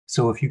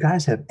So if you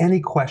guys have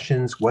any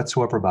questions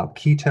whatsoever about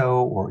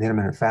keto or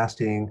intermittent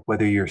fasting,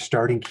 whether you're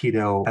starting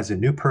keto as a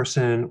new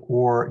person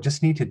or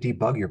just need to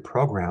debug your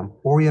program,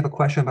 or you have a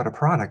question about a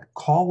product,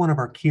 call one of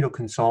our keto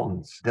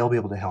consultants. They'll be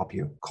able to help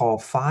you. Call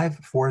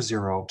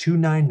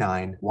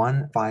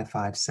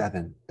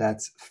 540-299-1557.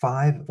 That's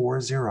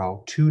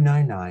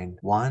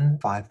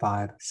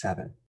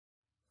 540-299-1557.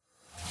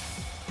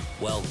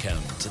 Welcome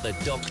to the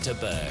Dr.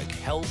 Berg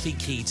Healthy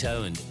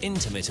Keto and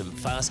Intermittent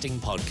Fasting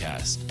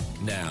Podcast.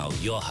 Now,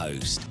 your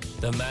host,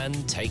 the man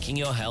taking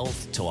your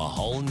health to a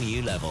whole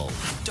new level,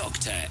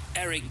 Dr.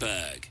 Eric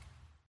Berg.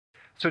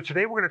 So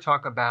today we're going to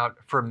talk about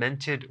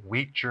fermented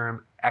wheat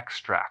germ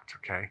extract,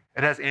 okay?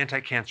 It has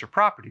anti-cancer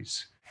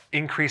properties,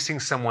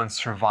 increasing someone's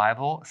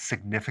survival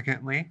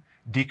significantly,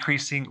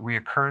 decreasing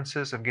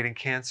reoccurrences of getting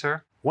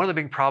cancer. One of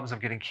the big problems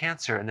of getting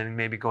cancer and then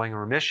maybe going in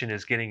remission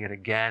is getting it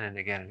again and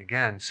again and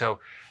again. So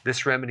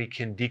this remedy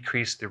can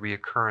decrease the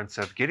reoccurrence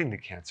of getting the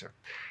cancer.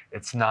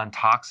 It's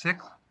non-toxic.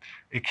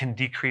 It can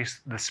decrease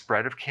the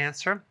spread of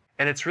cancer.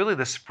 And it's really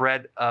the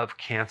spread of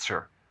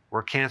cancer,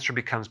 where cancer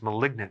becomes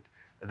malignant,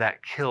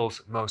 that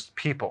kills most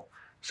people.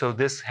 So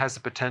this has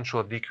the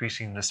potential of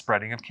decreasing the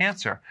spreading of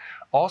cancer.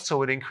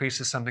 Also, it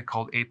increases something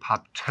called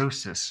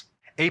apoptosis.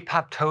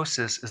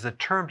 Apoptosis is the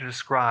term to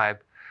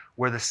describe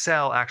where the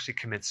cell actually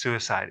commits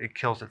suicide. It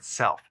kills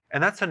itself.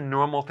 And that's a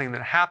normal thing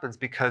that happens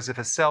because if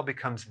a cell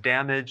becomes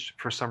damaged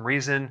for some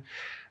reason,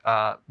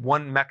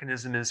 one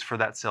mechanism is for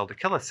that cell to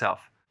kill itself.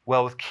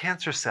 Well, with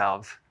cancer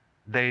cells,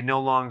 they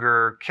no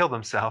longer kill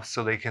themselves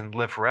so they can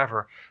live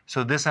forever.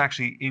 So this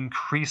actually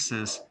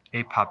increases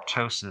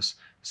apoptosis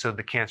so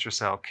the cancer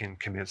cell can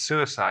commit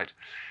suicide.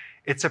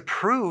 It's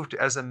approved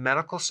as a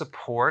medical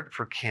support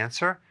for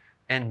cancer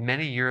in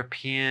many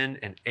European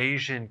and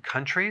Asian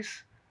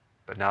countries,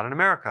 but not in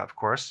America, of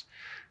course.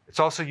 It's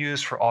also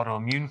used for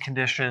autoimmune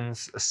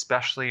conditions,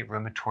 especially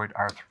rheumatoid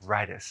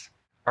arthritis.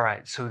 All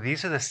right, so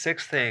these are the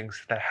 6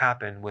 things that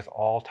happen with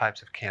all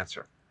types of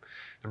cancer.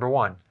 Number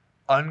 1,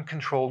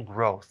 uncontrolled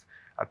growth.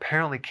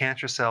 Apparently,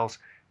 cancer cells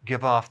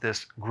give off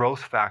this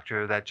growth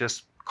factor that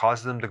just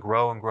causes them to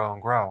grow and grow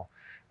and grow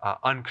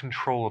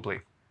uncontrollably.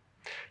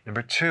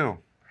 Number 2,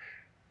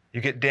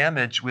 you get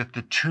damage with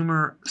the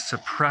tumor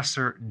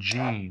suppressor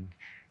gene.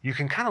 You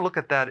can kind of look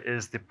at that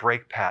as the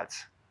brake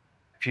pads.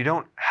 If you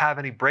don't have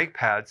any brake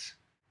pads,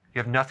 you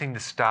have nothing to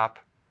stop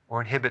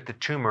or inhibit the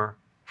tumor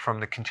from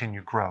the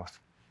continued growth.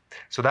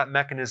 So that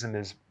mechanism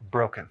is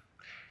broken.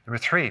 Number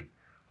 3,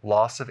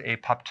 loss of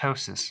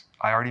apoptosis.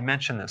 I already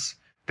mentioned this.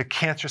 The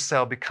cancer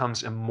cell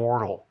becomes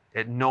immortal.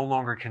 It no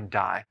longer can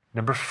die.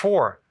 Number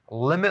 4,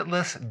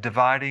 limitless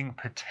dividing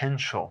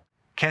potential.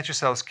 Cancer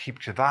cells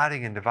keep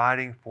dividing and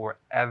dividing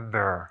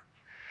forever.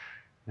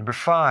 Number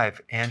 5,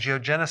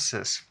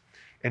 angiogenesis.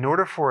 In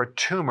order for a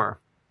tumor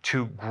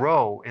to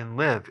grow and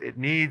live, it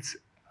needs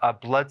a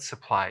blood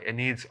supply. It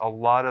needs a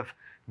lot of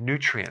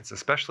nutrients,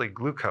 especially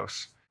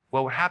glucose.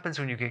 Well, what happens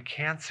when you get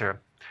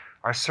cancer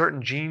are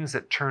certain genes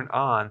that turn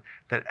on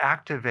that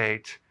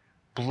activate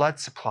blood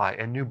supply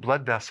and new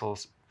blood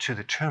vessels to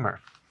the tumor.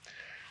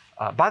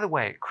 By the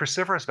way,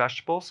 cruciferous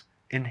vegetables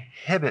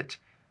inhibit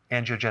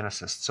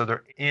angiogenesis, so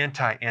they're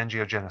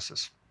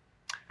anti-angiogenesis.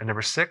 And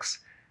number 6,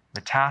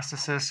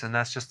 metastasis, and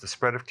that's just the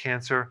spread of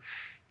cancer,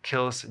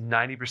 kills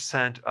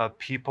 90% of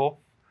people.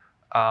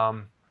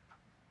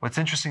 What's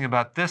interesting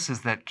about this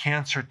is that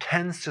cancer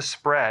tends to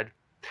spread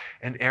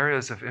in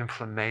areas of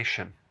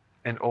inflammation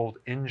and old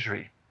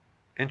injury.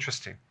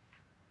 Interesting.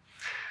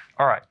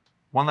 All right,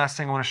 one last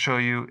thing I want to show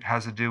you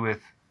has to do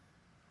with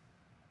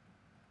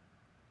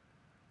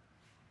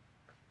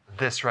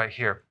this right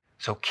here.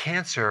 So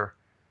cancer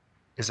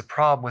is a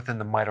problem within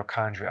the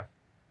mitochondria.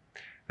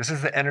 This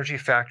is the energy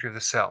factory of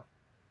the cell.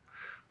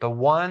 The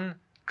one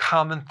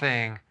common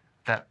thing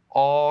that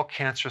all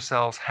cancer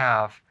cells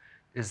have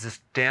is this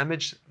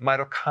damaged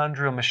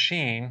mitochondrial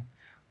machine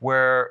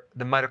where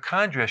the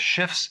mitochondria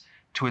shifts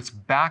to its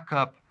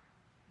backup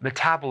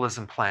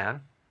metabolism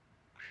plan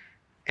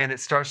and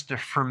it starts to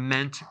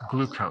ferment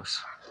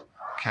glucose,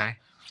 okay?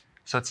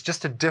 So it's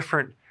just a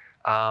different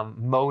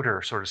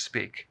motor, so to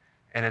speak,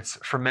 and it's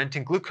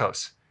fermenting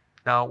glucose.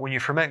 Now, when you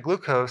ferment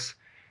glucose,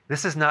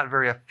 this is not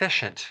very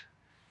efficient.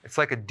 It's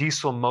like a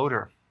diesel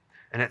motor,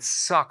 and it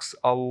sucks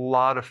a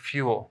lot of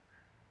fuel.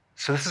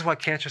 So this is why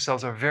cancer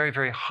cells are very,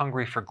 very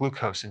hungry for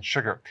glucose and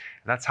sugar.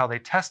 And that's how they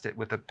test it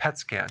with a PET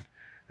scan.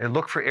 They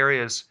look for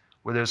areas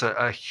where there's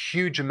a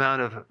huge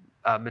amount of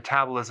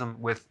metabolism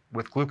with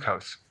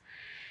glucose.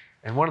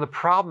 And one of the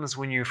problems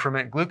when you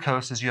ferment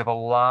glucose is you have a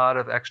lot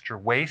of extra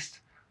waste,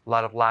 a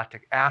lot of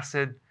lactic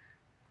acid,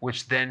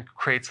 which then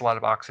creates a lot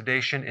of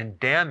oxidation and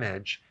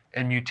damage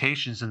and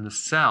mutations in the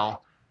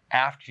cell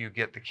after you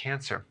get the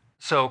cancer.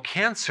 So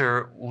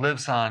cancer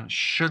lives on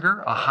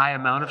sugar, a high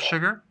amount of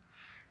sugar,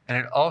 and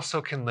it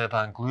also can live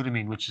on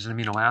glutamine, which is an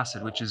amino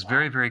acid, which is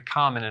very, very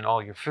common in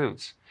all your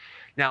foods.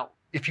 Now,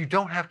 if you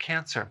don't have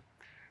cancer,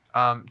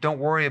 don't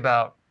worry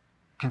about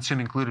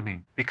consuming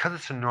glutamine because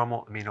it's a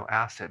normal amino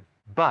acid.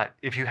 But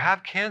if you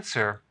have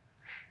cancer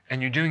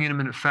and you're doing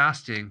intermittent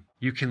fasting,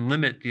 you can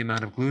limit the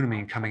amount of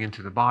glutamine coming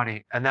into the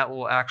body, and that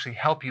will actually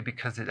help you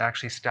because it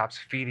actually stops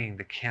feeding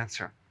the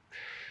cancer.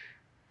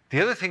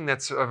 The other thing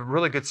that's a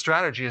really good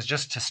strategy is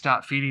just to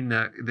stop feeding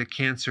the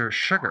cancer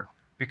sugar,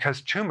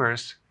 because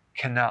tumors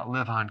cannot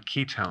live on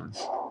ketones.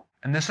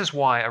 And this is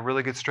why a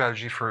really good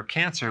strategy for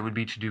cancer would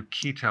be to do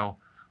keto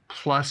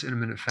plus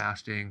intermittent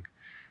fasting,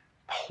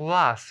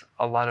 plus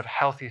a lot of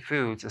healthy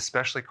foods,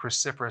 especially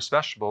cruciferous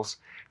vegetables,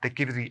 that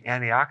give you the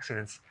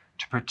antioxidants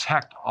to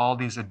protect all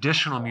these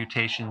additional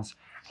mutations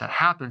that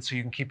happen so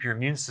you can keep your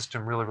immune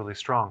system really, really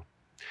strong.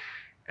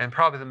 And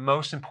probably the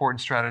most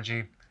important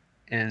strategy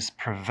is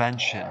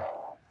prevention.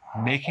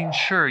 Making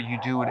sure you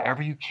do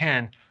whatever you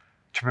can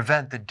to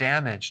prevent the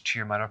damage to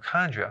your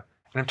mitochondria.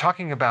 And I'm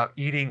talking about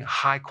eating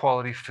high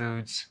quality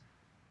foods,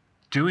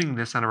 doing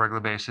this on a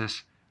regular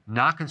basis,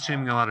 not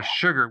consuming a lot of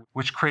sugar,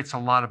 which creates a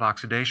lot of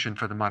oxidation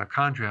for the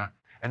mitochondria,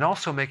 and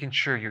also making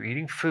sure you're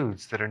eating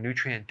foods that are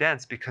nutrient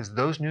dense, because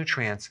those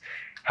nutrients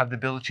have the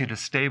ability to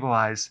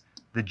stabilize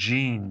the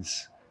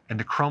genes and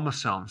the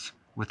chromosomes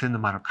within the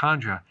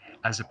mitochondria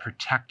as a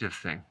protective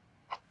thing.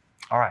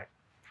 All right,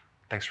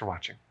 thanks for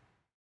watching.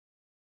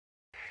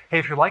 Hey,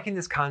 if you're liking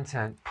this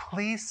content,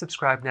 please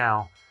subscribe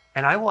now,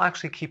 and I will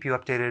actually keep you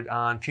updated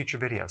on future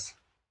videos.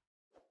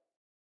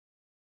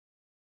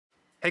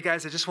 Hey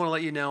guys, I just want to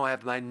let you know I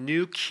have my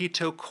new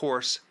keto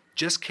course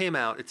just came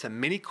out. It's a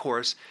mini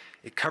course.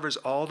 It covers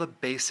all the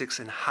basics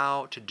and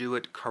how to do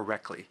it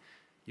correctly.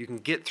 You can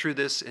get through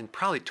this in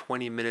probably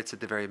 20 minutes at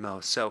the very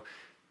most. So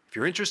if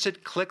you're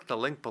interested, click the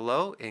link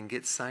below and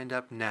get signed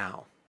up now.